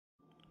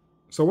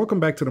So welcome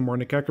back to the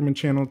Morning Ackerman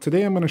channel.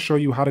 Today I'm going to show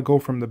you how to go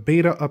from the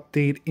beta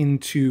update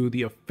into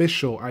the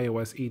official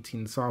iOS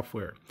 18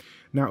 software.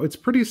 Now it's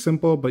pretty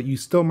simple, but you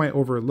still might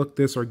overlook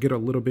this or get a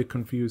little bit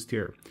confused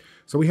here.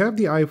 So we have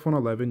the iPhone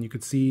 11. You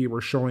can see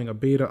we're showing a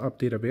beta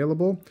update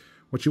available.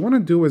 What you want to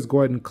do is go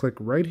ahead and click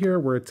right here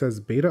where it says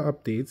beta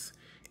updates.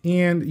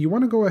 And you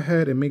want to go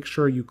ahead and make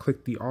sure you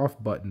click the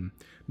off button.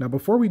 Now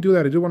before we do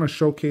that, I do want to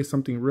showcase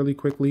something really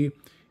quickly.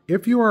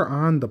 If you are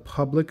on the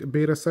public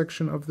beta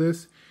section of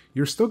this,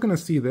 you're still going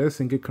to see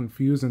this and get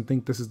confused and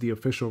think this is the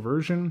official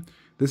version.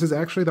 This is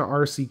actually the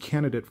RC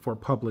candidate for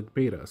public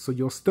beta. So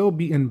you'll still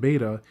be in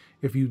beta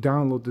if you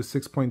download the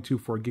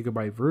 6.24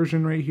 gigabyte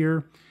version right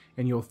here.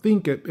 And you'll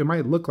think it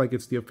might look like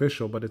it's the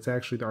official, but it's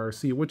actually the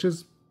RC, which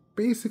is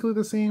basically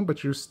the same,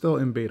 but you're still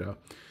in beta.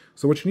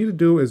 So what you need to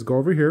do is go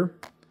over here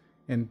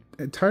and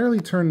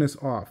entirely turn this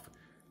off.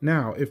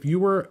 Now, if you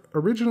were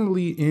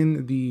originally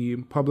in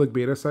the public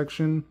beta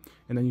section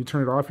and then you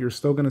turn it off, you're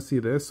still going to see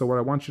this. So what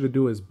I want you to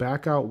do is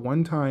back out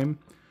one time,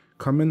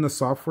 come in the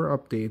software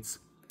updates,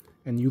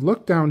 and you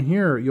look down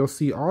here, you'll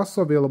see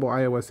also available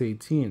iOS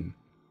 18.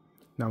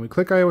 Now, when we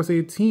click iOS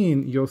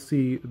 18, you'll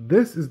see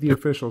this is the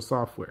official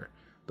software.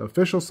 The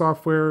official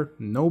software,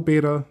 no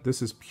beta.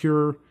 This is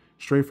pure,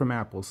 straight from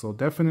Apple. So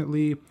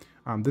definitely,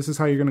 this is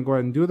how you're going to go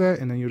ahead and do that.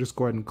 And then you'll just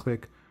go ahead and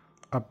click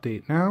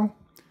Update Now.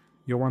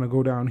 You'll want to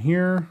go down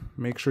here,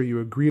 make sure you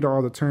agree to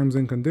all the terms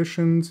and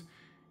conditions,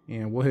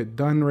 and we'll hit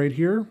done right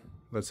here.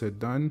 Let's hit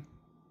done.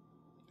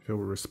 If it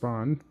will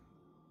respond,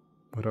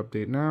 hit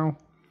update now,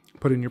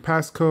 put in your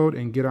passcode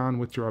and get on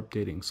with your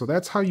updating. So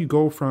that's how you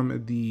go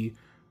from the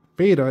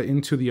beta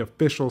into the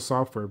official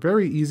software.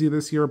 Very easy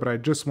this year, but I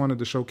just wanted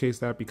to showcase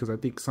that because I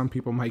think some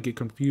people might get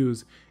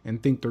confused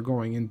and think they're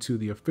going into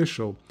the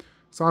official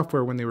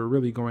software when they were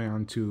really going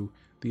on to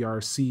the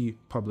RC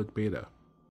public beta.